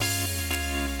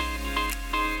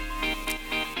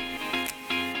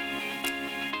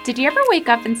Did you ever wake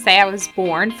up and say I was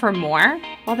born for more?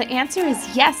 Well, the answer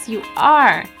is yes, you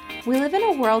are. We live in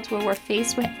a world where we're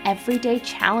faced with everyday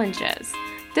challenges.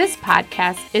 This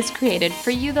podcast is created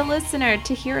for you, the listener,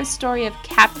 to hear a story of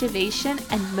captivation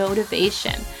and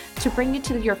motivation to bring you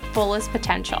to your fullest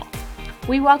potential.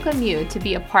 We welcome you to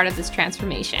be a part of this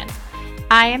transformation.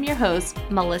 I am your host,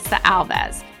 Melissa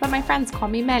Alves, but my friends call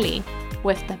me Melly,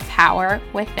 with the power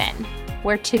within,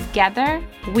 where together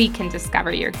we can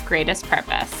discover your greatest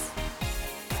purpose.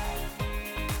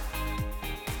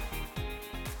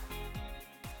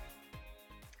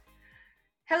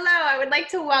 Hello, I would like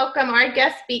to welcome our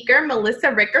guest speaker,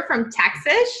 Melissa Ricker from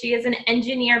Texas. She is an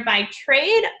engineer by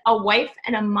trade, a wife,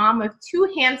 and a mom of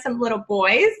two handsome little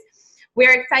boys.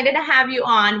 We're excited to have you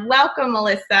on. Welcome,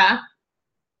 Melissa.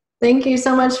 Thank you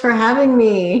so much for having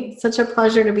me. Such a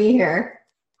pleasure to be here.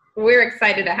 We're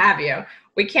excited to have you.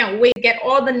 We can't wait to get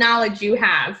all the knowledge you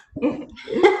have. Well,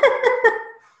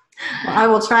 I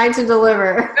will try to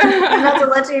deliver. Not to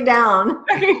let you down.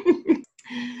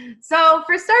 So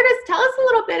for starters, tell us a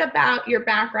little bit about your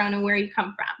background and where you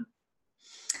come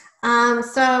from.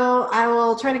 So I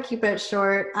will try to keep it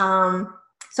short.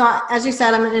 So as you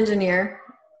said, I'm an engineer.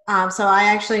 So I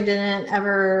actually didn't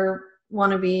ever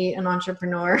want to be an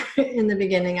entrepreneur in the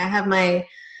beginning. I have my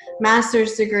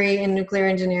master's degree in nuclear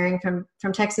engineering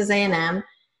from Texas A&M.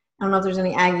 I don't know if there's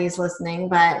any Aggies listening,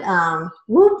 but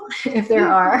whoop, if there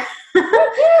are.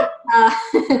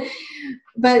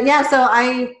 But yeah, so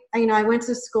I went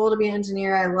to school to be an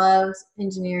engineer. I loved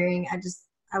engineering.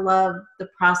 I love the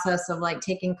process of like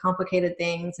taking complicated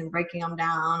things and breaking them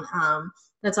down.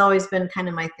 That's always been kind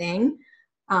of my thing.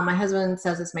 My husband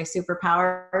says it's my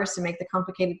superpower is to make the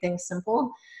complicated things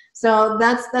simple. So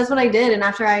that's what I did. And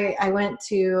after I went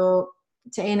to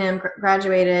A&M,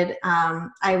 graduated,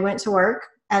 I went to work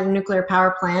at a nuclear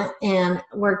power plant and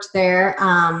worked there.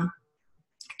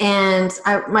 And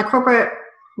my corporate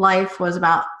life was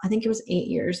about, I think it was 8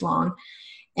 years long.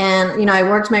 And, I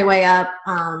worked my way up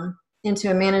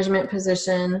into a management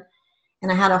position,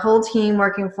 and I had a whole team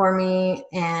working for me.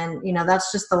 And,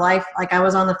 that's just the life. Like I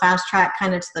was on the fast track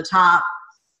kind of to the top.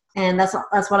 And that's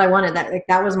what I wanted.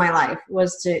 That was my life,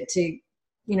 was to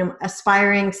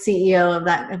aspiring CEO of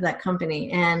that company.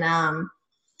 And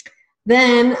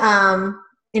then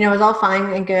it was all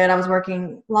fine and good. I was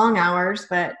working long hours,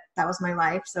 but that was my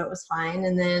life, so it was fine.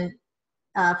 And then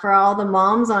for all the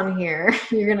moms on here,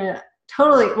 you're gonna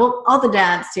totally, well, all the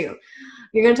dads too,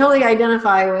 you're gonna totally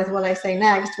identify with what I say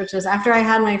next, which is after I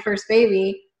had my first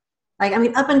baby,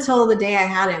 up until the day I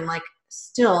had him,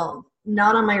 still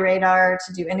not on my radar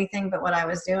to do anything but what I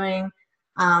was doing.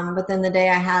 But then the day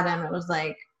I had him, it was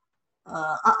like,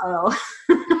 uh-oh.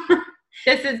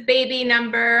 This is baby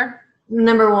number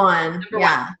one.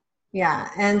 Yeah.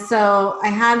 And so I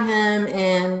had him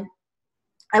and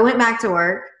I went back to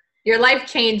work. Your life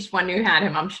changed when you had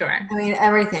him, I'm sure.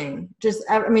 Everything.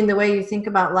 The way you think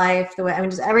about life,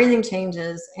 just everything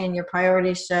changes and your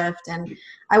priorities shift. And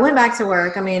I went back to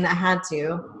work. I had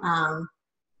to.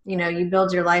 You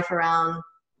build your life around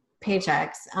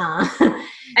paychecks.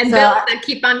 And so, bills that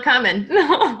keep on coming.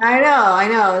 I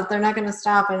know. They're not going to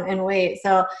stop and wait.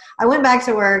 So I went back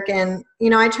to work and,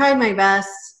 I tried my best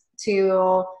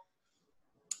to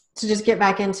just get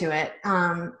back into it.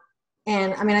 And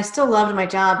I still loved my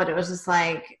job, but it was just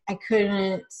like, I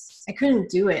couldn't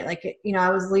do it. I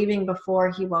was leaving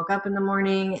before he woke up in the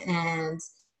morning and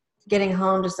getting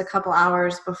home just a couple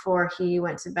hours before he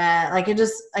went to bed.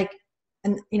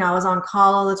 And I was on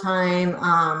call all the time.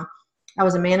 I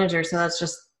was a manager, so that's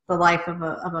just the life of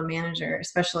a manager,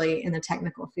 especially in the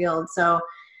technical field. So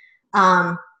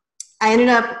I ended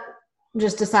up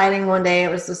just deciding one day,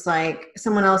 it was just like,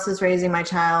 someone else is raising my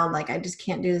child. I just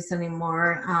can't do this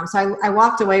anymore. So I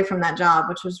walked away from that job,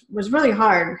 which was really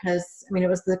hard because, it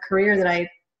was the career that I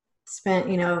spent,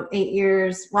 8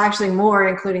 years, well, actually more,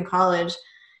 including college.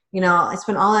 I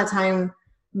spent all that time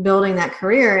building that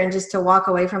career, and just to walk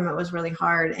away from it was really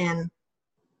hard. And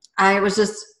I was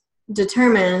just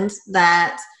determined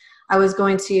that I was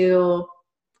going to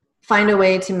find a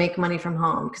way to make money from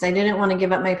home, because I didn't want to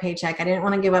give up my paycheck. I didn't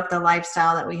want to give up the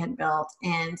lifestyle that we had built.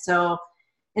 And so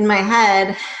in my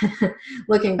head,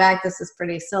 looking back, this is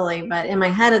pretty silly, but in my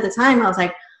head at the time, I was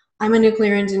like, I'm a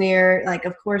nuclear engineer.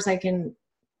 Of course I can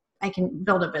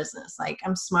build a business.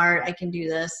 I'm smart. I can do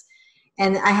this.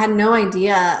 And I had no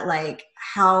idea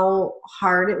how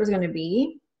hard it was going to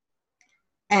be.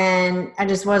 And I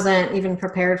just wasn't even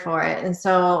prepared for it. And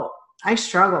so I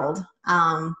struggled.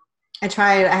 I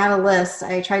have a list.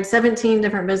 I tried 17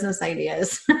 different business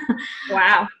ideas.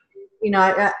 Wow.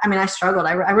 I struggled.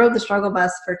 I rode the struggle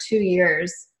bus for 2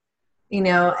 years,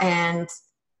 and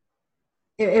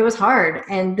it was hard.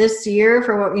 And this year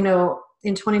for what,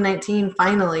 in 2019,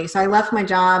 finally, so I left my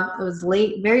job. It was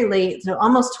late, very late. So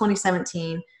almost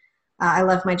 2017, I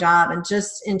left my job, and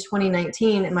just in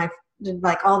 2019, like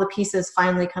all the pieces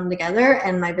finally come together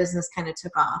and my business kind of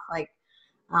took off.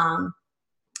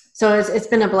 So it's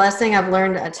been a blessing. I've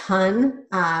learned a ton,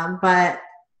 but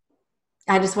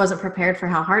I just wasn't prepared for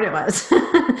how hard it was.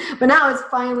 But now it's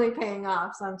finally paying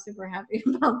off. So I'm super happy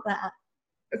about that.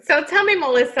 So tell me,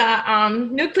 Melissa,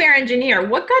 nuclear engineer,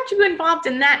 what got you involved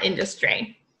in that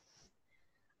industry?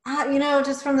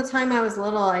 Just from the time I was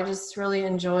little, I just really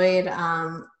enjoyed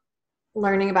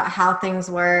learning about how things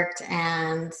worked.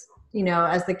 And,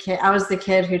 as the kid, I was the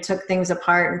kid who took things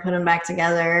apart and put them back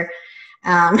together.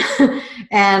 And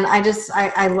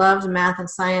I loved math and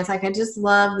science. Like, I just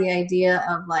love the idea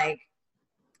of like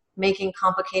making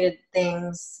complicated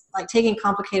things, like taking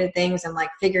complicated things and like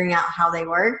figuring out how they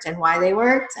worked and why they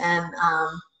worked. And I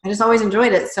just always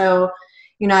enjoyed it. So,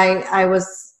 I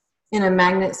was in a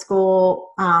magnet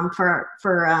school for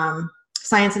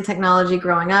science and technology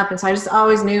growing up. And so I just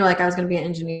always knew like I was going to be an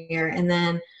engineer. And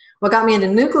then what got me into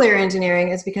nuclear engineering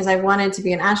is because I wanted to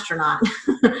be an astronaut.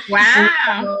 Wow.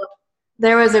 So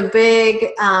there was a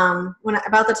big,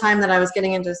 about the time that I was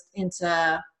getting into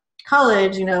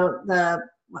college,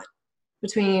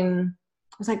 between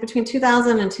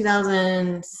 2000 and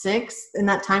 2006, in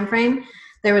that time frame,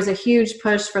 there was a huge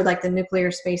push for like the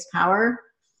nuclear space power.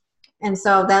 And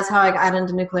so that's how I got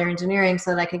into nuclear engineering,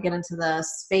 so that I could get into the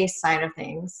space side of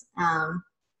things.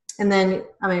 And then,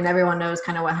 everyone knows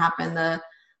kind of what happened.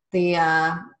 The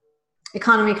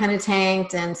economy kind of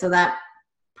tanked, and so that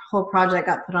whole project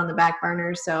got put on the back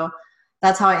burner. So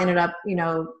that's how I ended up,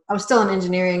 I was still in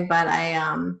engineering, but I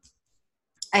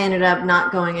ended up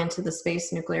not going into the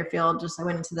space nuclear field. I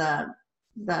went into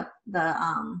the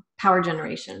power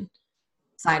generation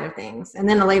side of things. And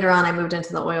then later on I moved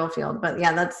into the oil field. But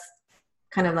yeah, that's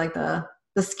kind of like the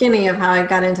skinny of how I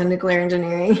got into nuclear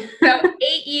engineering. So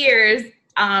 8 years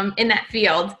in that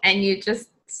field, and you just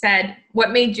said,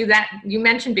 what made you that? You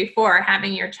mentioned before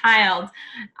having your child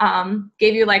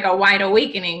gave you like a wide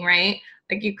awakening, right?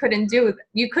 Like you couldn't do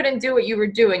what you were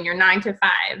doing, your 9 to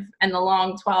 5 and the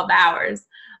long 12 hours.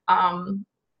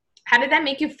 How did that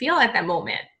make you feel at that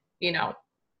moment, in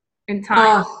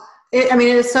time?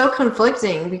 It was so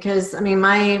conflicting because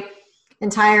my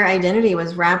entire identity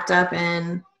was wrapped up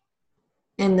in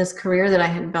this career that I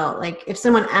had built. Like if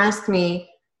someone asked me,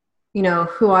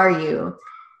 who are you?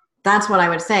 That's what I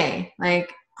would say.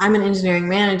 Like, I'm an engineering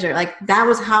manager. Like that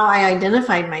was how I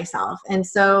identified myself. And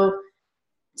so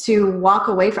to walk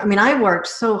away from, I worked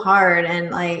so hard,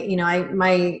 and like,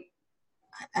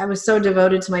 I was so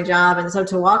devoted to my job. And so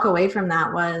to walk away from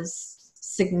that was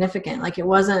significant. Like it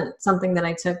wasn't something that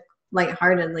I took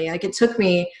lightheartedly. Like it took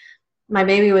me, my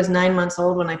baby was 9 months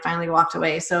old when I finally walked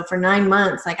away. So for 9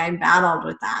 months, like I battled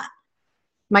with that.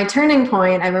 My turning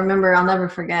point, I remember, I'll never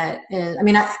forget, is,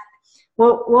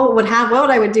 what would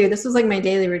I would do? This was like my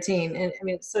daily routine. And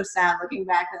it's so sad looking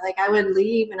back, but like I would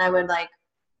leave and I would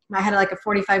I had like a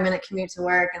 45-minute commute to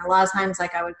work, and a lot of times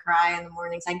like I would cry in the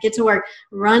mornings. I'd get to work,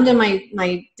 run to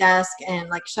my desk and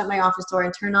like shut my office door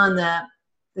and turn on the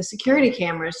security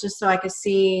cameras just so I could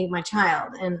see my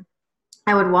child. And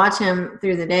I would watch him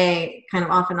through the day kind of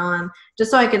off and on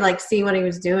just so I could like see what he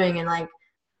was doing, and like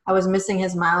I was missing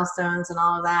his milestones and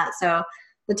all of that. So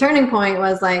the turning point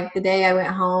was like the day I went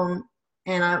home,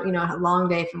 and I, had a long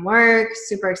day from work,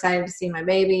 super excited to see my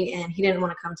baby, and he didn't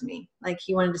want to come to me. Like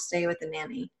he wanted to stay with the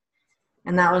nanny.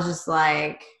 And that was just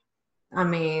like, a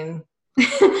tear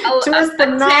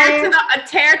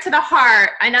to the heart.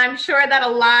 And I'm sure that a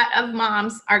lot of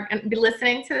moms are going to be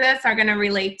listening to this, are going to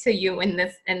relate to you in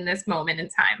this moment in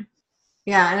time.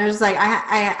 Yeah. And it was like,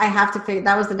 I have to figure,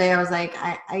 that was the day I was like,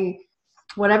 I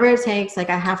whatever it takes, like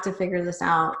I have to figure this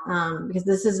out. Because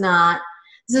this is not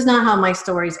how my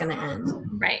story is going to end.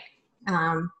 Right.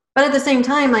 But at the same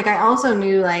time, like I also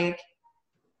knew like,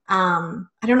 I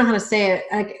don't know how to say it.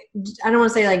 Like, I don't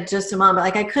want to say like just a mom, but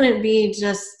like I couldn't be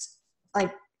just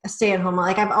like a stay-at-home mom.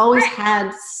 Like I've always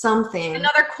had something,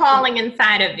 another calling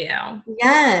inside of you.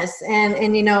 Yes, and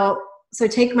so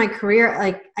take my career.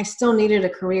 Like I still needed a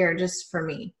career just for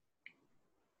me,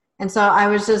 and so I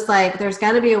was just like, there's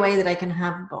got to be a way that I can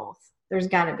have both. There's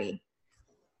got to be,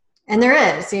 and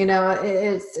there is.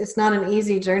 It's not an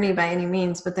easy journey by any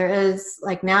means, but there is.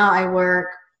 Like now, I work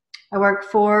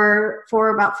for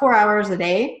about 4 hours a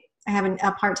day. I have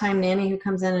a part-time nanny who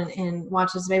comes in and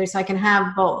watches the baby, so I can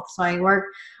have both. So I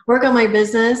work on my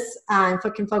business and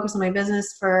can focus on my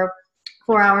business for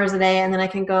 4 hours a day, and then I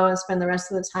can go and spend the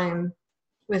rest of the time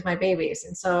with my babies.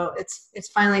 And so it's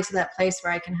finally to that place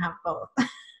where I can have both.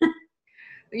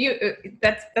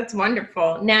 That's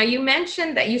wonderful. Now, you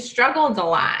mentioned that you struggled a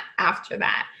lot after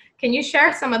that. Can you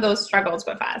share some of those struggles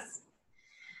with us?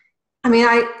 I mean,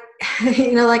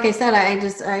 like I said,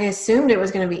 I assumed it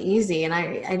was going to be easy, and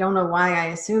I don't know why I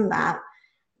assumed that,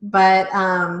 but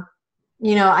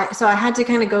so I had to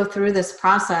kind of go through this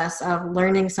process of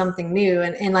learning something new,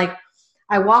 and like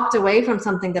I walked away from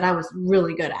something that I was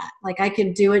really good at. Like I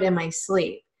could do it in my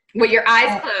sleep. With your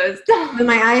eyes closed. With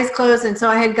my eyes closed. And so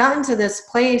I had gotten to this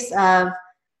place of,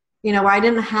 where I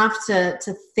didn't have to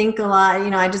think a lot.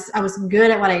 I was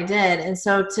good at what I did. And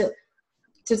so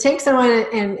to take someone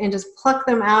and just pluck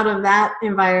them out of that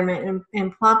environment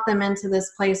and plop them into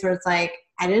this place where it's like,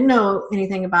 I didn't know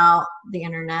anything about the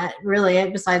internet really,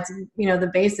 besides,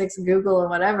 the basics, Google or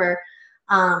whatever.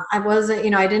 I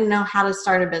wasn't, I didn't know how to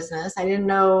start a business. I didn't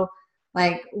know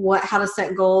like how to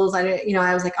set goals. I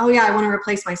was like, oh yeah, I want to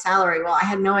replace my salary. Well, I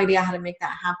had no idea how to make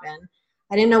that happen.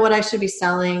 I didn't know what I should be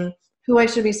selling, who I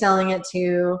should be selling it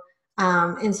to.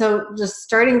 And so just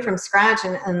starting from scratch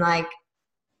and like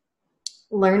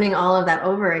learning all of that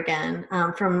over again,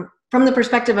 from the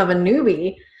perspective of a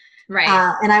newbie.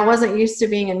 Right. And I wasn't used to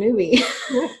being a newbie.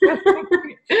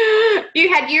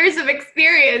 You had years of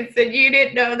experience and you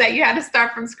didn't know that you had to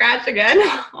start from scratch again.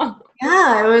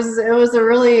 Yeah, it was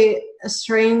a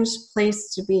strange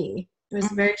place to be. It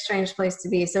was a very strange place to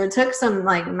be. So it took some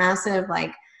like massive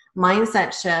like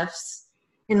mindset shifts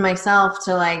in myself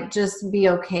to like just be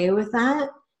okay with that,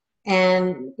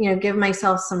 and give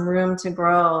myself some room to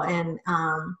grow and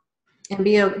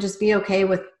just be okay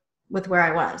with where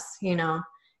I was,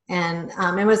 and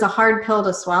it was a hard pill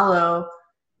to swallow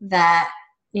that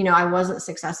I wasn't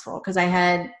successful, because I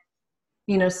had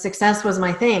success was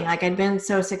my thing. Like I'd been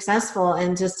so successful,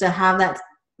 and just to have that,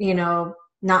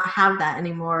 not have that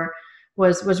anymore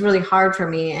was really hard for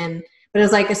me. But it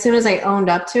was like, as soon as I owned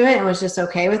up to it and was just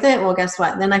okay with it, well, guess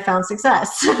what? Then I found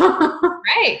success.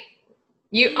 Right.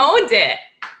 You owned it.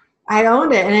 I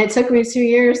owned it. And it took me 2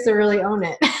 years to really own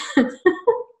it.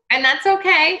 And that's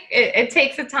okay. It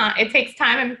takes time. It takes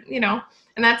time,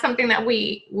 and that's something that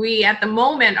we at the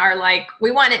moment are like,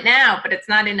 we want it now, but it's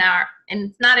not in our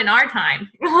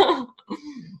time.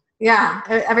 Yeah.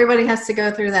 Everybody has to go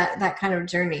through that kind of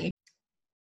journey.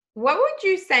 What would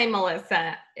you say,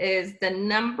 Melissa, is the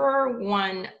number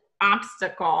one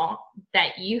obstacle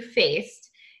that you faced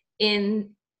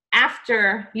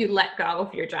after you let go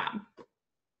of your job?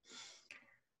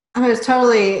 I was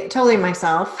totally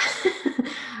myself.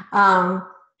 I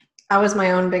was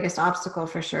my own biggest obstacle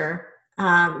for sure.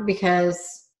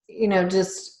 Because,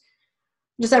 just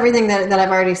everything that I've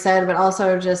already said, but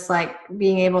also just like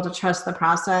being able to trust the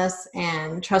process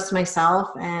and trust myself.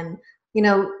 And,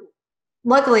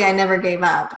 luckily I never gave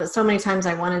up, but so many times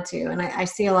I wanted to. And I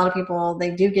see a lot of people, they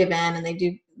do give in and they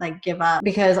do like give up,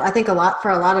 because I think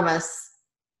for a lot of us,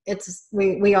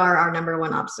 we are our number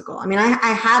one obstacle. I mean,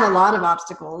 I had a lot of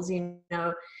obstacles,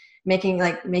 making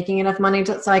enough money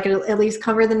so I could at least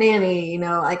cover the nanny,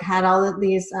 like had all of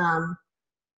these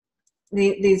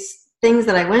things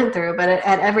that I went through, but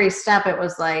at every step it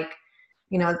was like,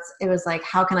 it was like,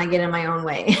 how can I get in my own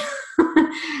way?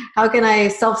 How can I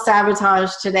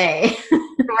self-sabotage today?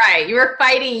 Right. You were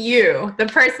fighting the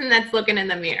person that's looking in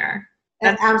the mirror.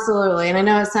 Absolutely. And I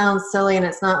know it sounds silly and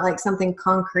it's not like something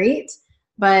concrete,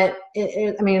 but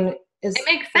it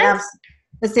makes sense.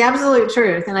 It's the absolute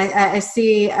truth. And I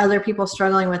see other people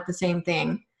struggling with the same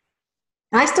thing.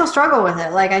 And I still struggle with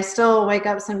it. Like I still wake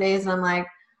up some days and I'm like,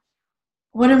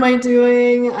 what am I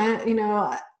doing?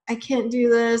 I can't do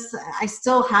this. I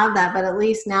still have that, but at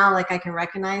least now like I can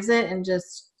recognize it and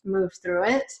just move through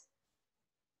it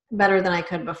better than I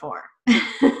could before.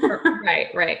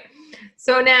 Right.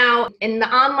 So now in the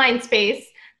online space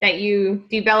that you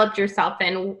developed yourself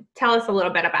in, tell us a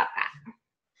little bit about that.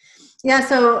 Yeah.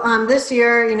 So this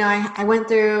year, I went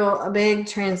through a big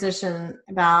transition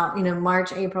about,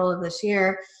 March, April of this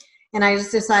year. And I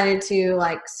just decided to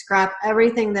like scrap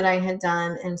everything that I had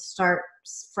done and start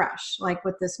fresh, like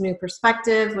with this new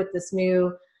perspective, with this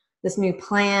new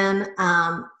plan.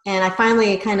 And I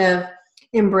finally kind of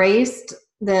embraced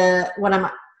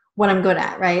what I'm good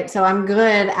at, right? So I'm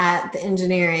good at the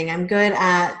engineering. I'm good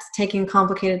at taking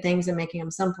complicated things and making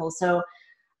them simple. So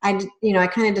I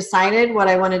kind of decided what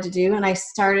I wanted to do, and I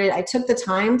took the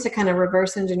time to kind of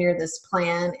reverse engineer this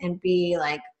plan and be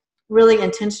like really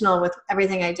intentional with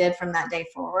everything I did from that day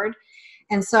forward.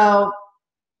 And so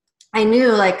I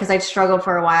knew, like, because I'd struggled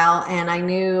for a while, and I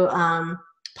knew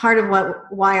part of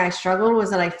why I struggled was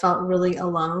that I felt really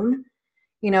alone,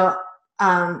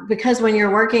 because when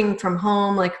you're working from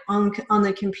home, like on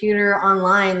the computer,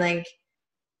 online, like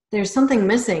there's something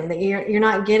missing, that you're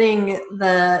not getting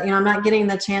the, I'm not getting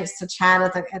the chance to chat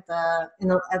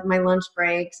at my lunch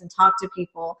breaks and talk to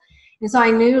people. And so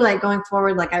I knew, like, going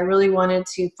forward, like, I really wanted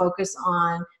to focus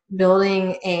on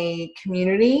building a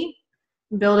community,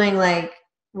 building like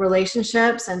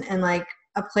relationships, and like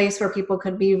a place where people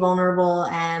could be vulnerable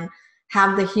and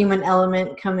have the human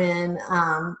element come in,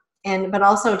 but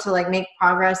also to like make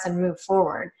progress and move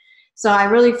forward. So I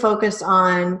really focused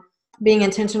on being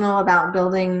intentional about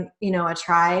building, a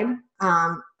tribe,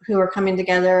 who are coming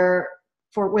together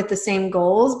with the same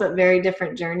goals, but very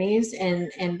different journeys,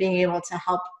 and being able to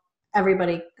help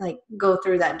everybody like go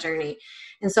through that journey.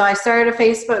 And so I started a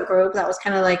Facebook group. That was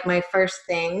kind of like my first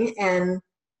thing. And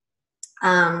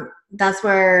that's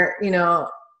where,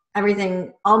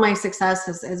 everything, all my success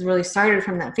has really started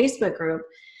from that Facebook group,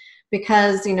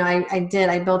 because,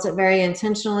 I built it very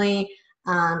intentionally.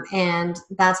 And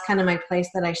that's kind of my place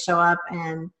that I show up,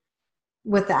 and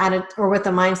with the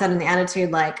mindset and the attitude,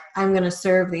 like, I'm going to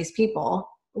serve these people,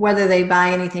 whether they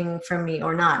buy anything from me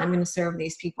or not. I'm going to serve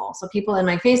these people. So people in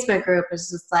my Facebook group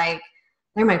is just like,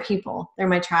 they're my people, they're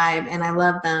my tribe, and I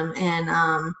love them. And,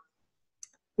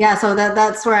 so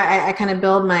that's where I kind of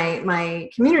build my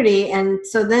community. And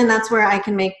so then that's where I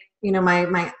can make,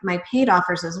 my paid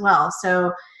offers as well.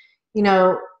 So,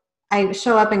 I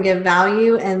show up and give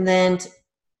value, and then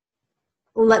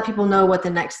let people know what the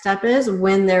next step is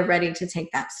when they're ready to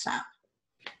take that step.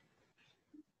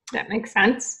 That makes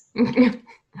sense.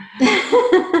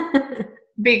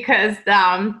 Because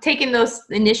taking those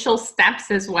initial steps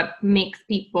is what makes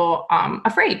people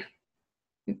afraid.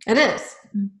 It is.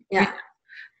 Yeah.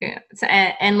 Yeah. So,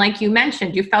 and like you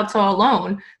mentioned, you felt so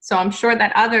alone. So I'm sure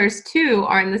that others too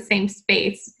are in the same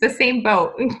space, the same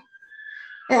boat.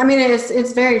 I mean,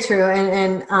 it's very true.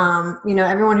 And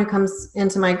everyone who comes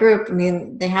into my group, I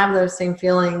mean, they have those same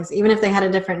feelings. Even if they had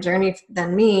a different journey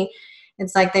than me,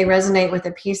 it's like they resonate with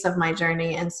a piece of my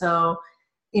journey. And so,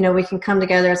 we can come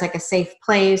together as like a safe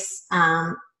place.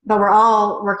 But we're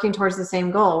all working towards the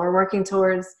same goal. We're working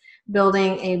towards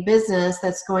building a business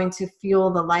that's going to fuel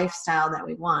the lifestyle that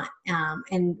we want.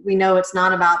 And we know it's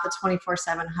not about the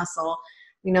 24/7 hustle.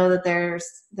 We know that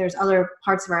there's other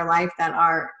parts of our life that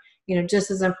are,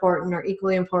 just as important or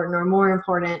equally important or more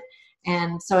important.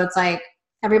 And so it's like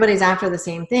everybody's after the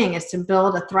same thing, is to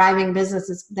build a thriving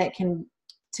business that can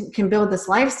build this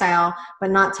lifestyle,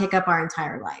 but not take up our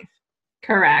entire life.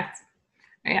 Correct.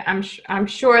 Yeah, I'm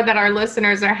sure that our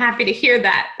listeners are happy to hear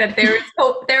that there is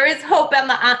hope. There is hope in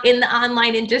the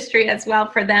online industry as well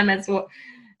for them, as well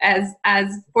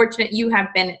as fortunate you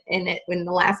have been in it in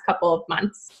the last couple of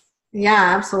months.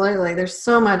 Yeah, absolutely. There's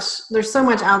so much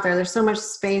out there. There's so much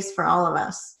space for all of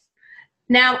us.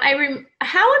 Now,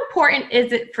 how important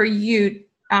is it for you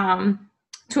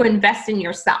to invest in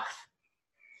yourself?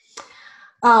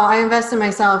 Oh, I invest in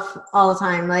myself all the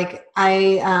time. Like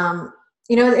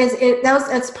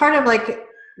it's part of like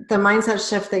the mindset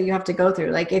shift that you have to go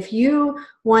through. Like if you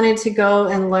wanted to go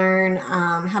and learn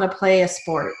how to play a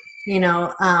sport,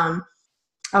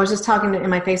 I was just talking in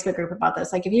my Facebook group about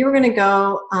this. Like if you were going to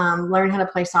go learn how to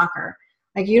play soccer,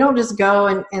 like you don't just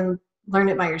go and learn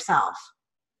it by yourself.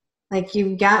 Like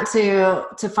you've got to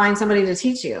find somebody to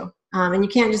teach you. And you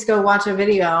can't just go watch a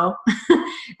video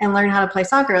and learn how to play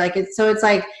soccer. So it's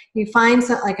like you find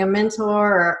like a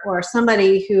mentor or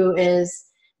somebody who is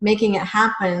making it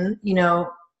happen,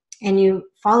 and you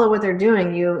follow what they're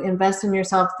doing. You invest in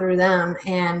yourself through them,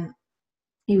 and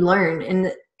you learn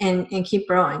and keep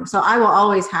growing. So I will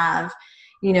always have,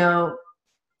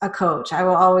 a coach.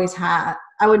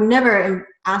 I would never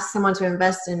ask someone to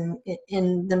invest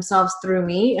in themselves through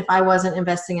me if I wasn't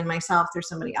investing in myself through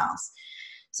somebody else.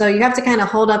 So you have to kind of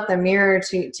hold up the mirror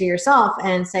to yourself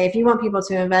and say, if you want people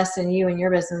to invest in you and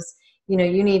your business, you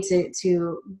need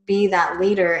to be that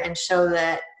leader and show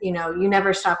that, you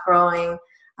never stop growing.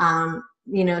 So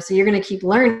you're going to keep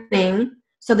learning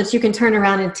so that you can turn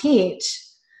around and teach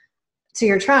to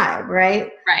your tribe.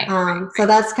 Right. Right. So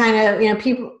that's kind of,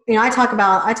 people, I talk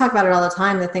about it all the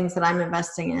time, the things that I'm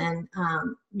investing in,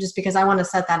 just because I want to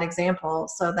set that example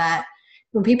so that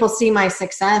when people see my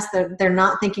success, they're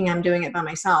not thinking I'm doing it by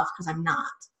myself, because I'm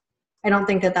not. I don't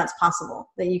think that that's possible,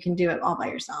 that you can do it all by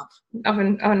yourself. Oh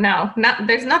no,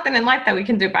 there's nothing in life that we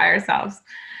can do by ourselves.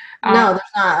 No, there's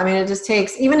not. I mean, it just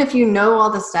takes, even if you know all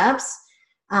the steps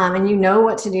and you know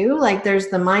what to do, like there's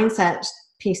the mindset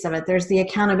piece of it. There's the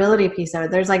accountability piece of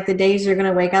it. There's like the days you're going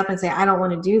to wake up and say, I don't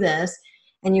want to do this.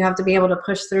 And you have to be able to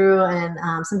push through.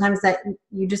 And sometimes that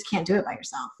you just can't do it by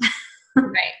yourself.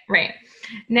 Right.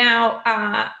 Now,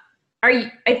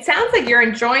 it sounds like you're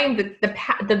enjoying the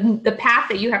path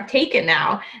that you have taken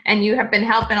now, and you have been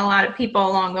helping a lot of people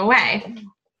along the way.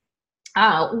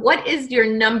 What is your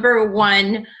number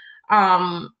one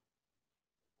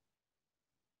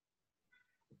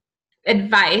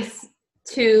advice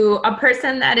to a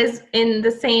person that is in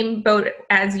the same boat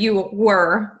as you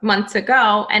were months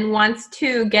ago and wants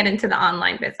to get into the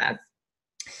online business?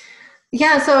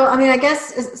 Yeah, so I mean, I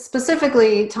guess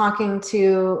specifically talking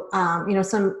to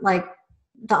some like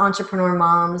the entrepreneur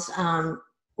moms,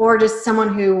 or just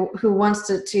someone who wants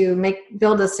to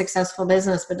build a successful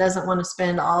business but doesn't want to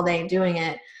spend all day doing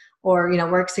it, or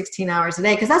work 16 hours a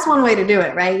day, because that's one way to do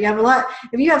it, right? You have a lot.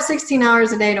 If you have 16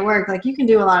 hours a day to work, like, you can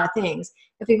do a lot of things.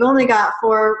 If you've only got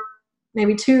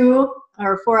maybe 2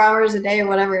 or 4 hours a day or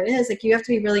whatever it is, like, you have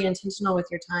to be really intentional with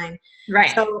your time. Right.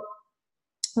 So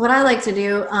what I like to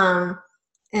do,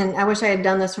 and I wish I had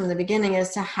done this from the beginning, is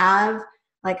to have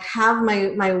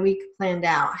my week planned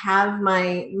out, have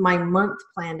my month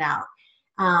planned out,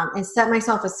 and set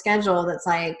myself a schedule that's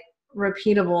like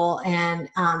repeatable. And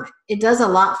it does a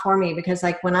lot for me, because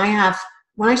like when I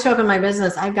show up in my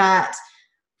business, I've got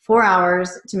 4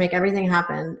 hours to make everything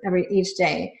happen each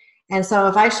day. And so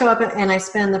if I show up and I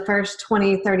spend the first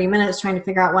 20, 30 minutes trying to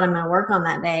figure out what I'm going to work on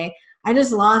that day, I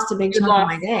just lost a big chunk of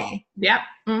my day. Yep.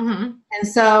 Mm-hmm.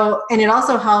 And it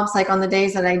also helps, like, on the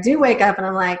days that I do wake up and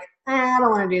I'm like, I don't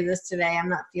want to do this today, I'm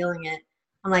not feeling it,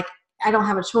 I'm like, I don't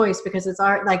have a choice, because it's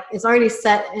already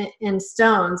set in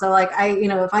stone. So like,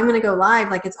 if I'm going to go live,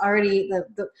 like, it's already,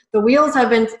 the wheels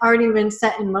have already been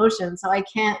set in motion, so I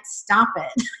can't stop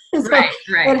it. So right.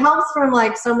 It helps from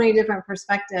like so many different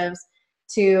perspectives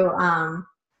to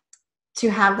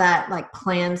have that like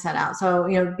plan set out. So,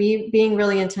 being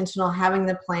really intentional, having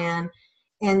the plan.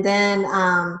 And then,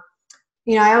 I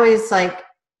always like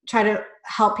try to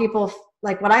help people,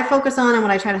 like, what I focus on and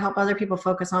what I try to help other people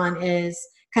focus on is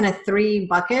kind of 3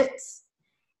 buckets.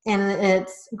 And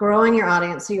it's growing your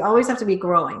audience. So you always have to be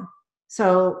growing.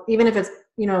 So even if it's,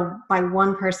 by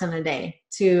 1 person a day,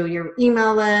 to your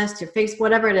email list, your Facebook,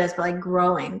 whatever it is, but like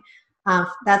growing,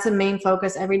 that's a main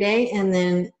focus every day. And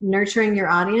then nurturing your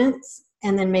audience,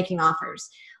 and then making offers.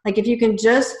 Like, if you can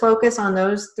just focus on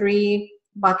those 3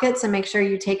 buckets and make sure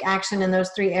you take action in those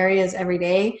 3 areas every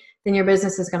day, then your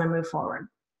business is going to move forward.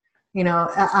 What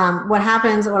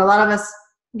a lot of us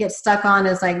get stuck on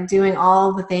is like doing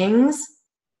all the things.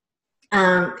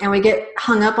 And we get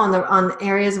hung up on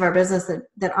areas of our business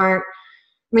that aren't,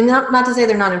 I mean, not to say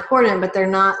they're not important, but they're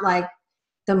not like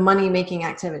the money-making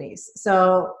activities.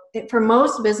 So for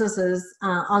most businesses,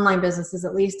 online businesses,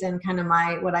 at least in kind of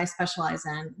what I specialize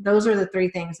in, those are the 3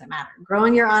 things that matter: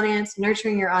 growing your audience,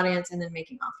 nurturing your audience, and then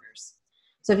making offers.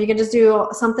 So if you can just do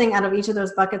something out of each of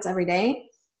those buckets every day,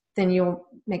 then you'll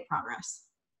make progress.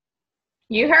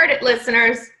 You heard it,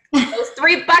 listeners. Those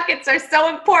 3 buckets are so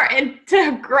important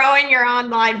to growing your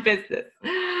online business.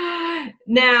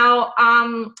 Now,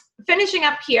 finishing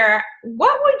up here,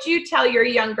 what would you tell your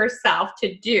younger self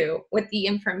to do with the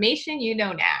information you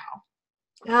know now?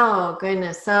 Oh,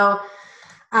 goodness. So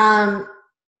to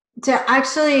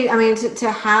actually,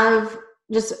 to have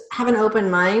an open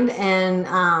mind,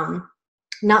 and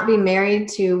not be married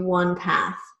to one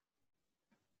path.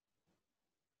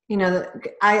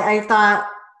 I thought,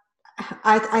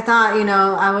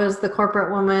 I was the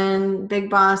corporate woman, big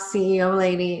boss, CEO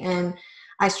lady, and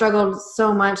I struggled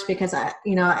so much because I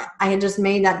had just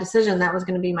made that decision that was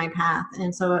going to be my path.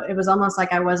 And so it was almost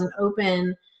like I wasn't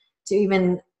open to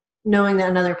even knowing that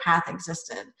another path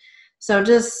existed. So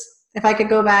just, if I could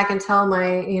go back and tell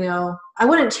I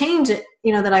wouldn't change it,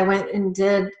 that I went and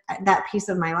did that piece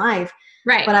of my life.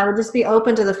 Right. But I would just be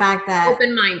open to the fact that,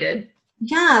 open-minded.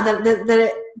 Yeah,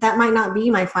 that might not be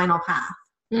my final path.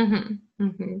 Mm-hmm.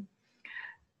 Mm-hmm.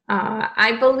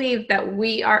 I believe that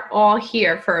we are all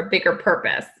here for a bigger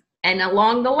purpose. And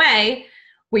along the way,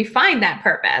 we find that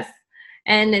purpose.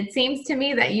 And it seems to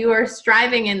me that you are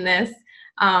striving in this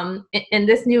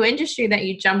new industry that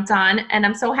you jumped on. And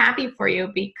I'm so happy for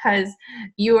you, because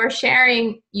you are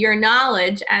sharing your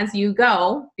knowledge as you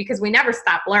go, because we never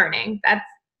stop learning. That's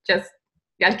just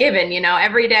a given,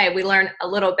 every day we learn a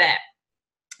little bit.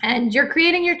 And you're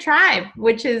creating your tribe,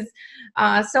 which is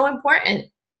so important.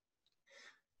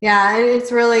 Yeah,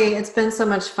 it's been so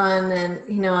much fun.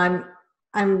 And,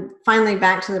 I'm finally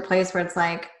back to the place where it's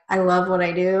like, I love what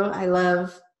I do. I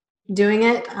love doing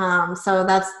it. So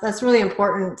that's really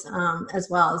important as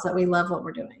well, is that we love what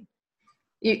we're doing.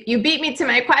 You beat me to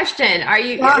my question. Are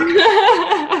you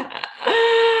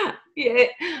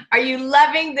are you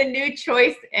loving the new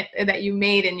choice that you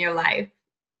made in your life?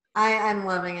 I'm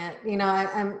loving it.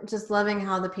 I'm just loving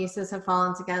how the pieces have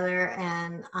fallen together,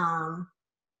 and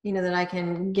that I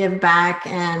can give back.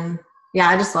 And yeah,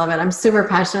 I just love it. I'm super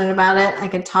passionate about it. I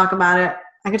could talk about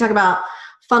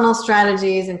funnel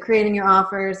strategies and creating your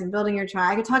offers and building your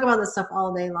tribe. I could talk about this stuff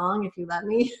all day long if you let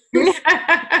me.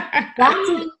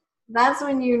 That's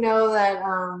when you know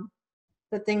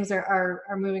that things are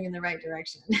moving in the right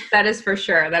direction. That is for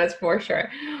sure. That is for sure.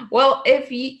 Well,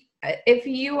 if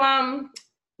you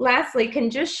lastly can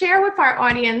just share with our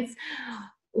audience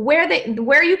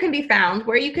where you can be found,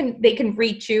 where they can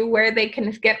reach you, where they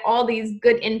can get all these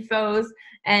good infos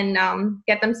and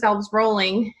get themselves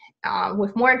rolling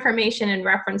with more information in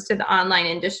reference to the online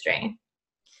industry.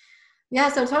 Yeah,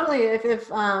 so totally.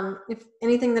 If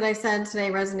anything that I said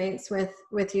today resonates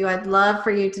with you, I'd love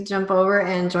for you to jump over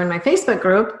and join my Facebook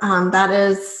group. That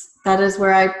is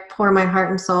where I pour my heart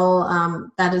and soul.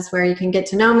 That is where you can get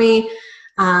to know me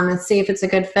and see if it's a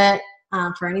good fit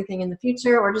for anything in the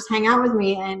future, or just hang out with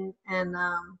me and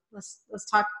let's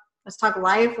talk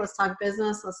life, let's talk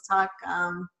business, let's talk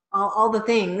all the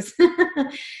things.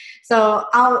 So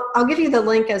I'll give you the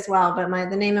link as well, but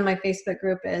the name of my Facebook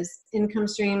group is Income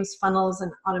Streams, Funnels,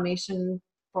 and Automation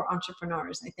for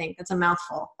Entrepreneurs. I think that's a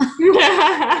mouthful.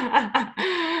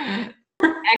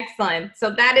 Excellent.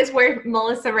 So that is where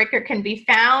Melissa Ricker can be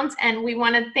found. And we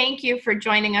want to thank you for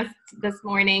joining us this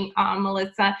morning,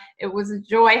 Melissa. It was a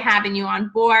joy having you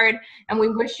on board, and we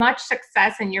wish much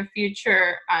success in your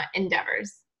future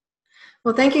endeavors.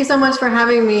 Well, thank you so much for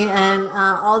having me, and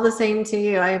all the same to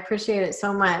you. I appreciate it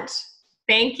so much.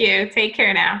 Thank you. Take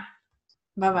care now.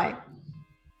 Bye-bye.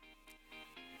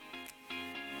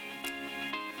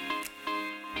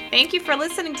 Thank you for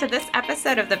listening to this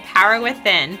episode of The Power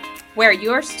Within, where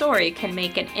your story can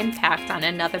make an impact on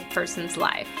another person's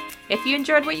life. If you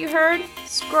enjoyed what you heard,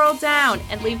 scroll down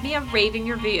and leave me a raving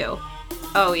review.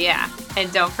 Oh yeah,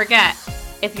 and don't forget,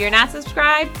 if you're not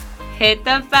subscribed, hit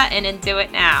the button and do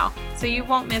it now, so you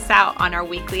won't miss out on our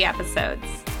weekly episodes.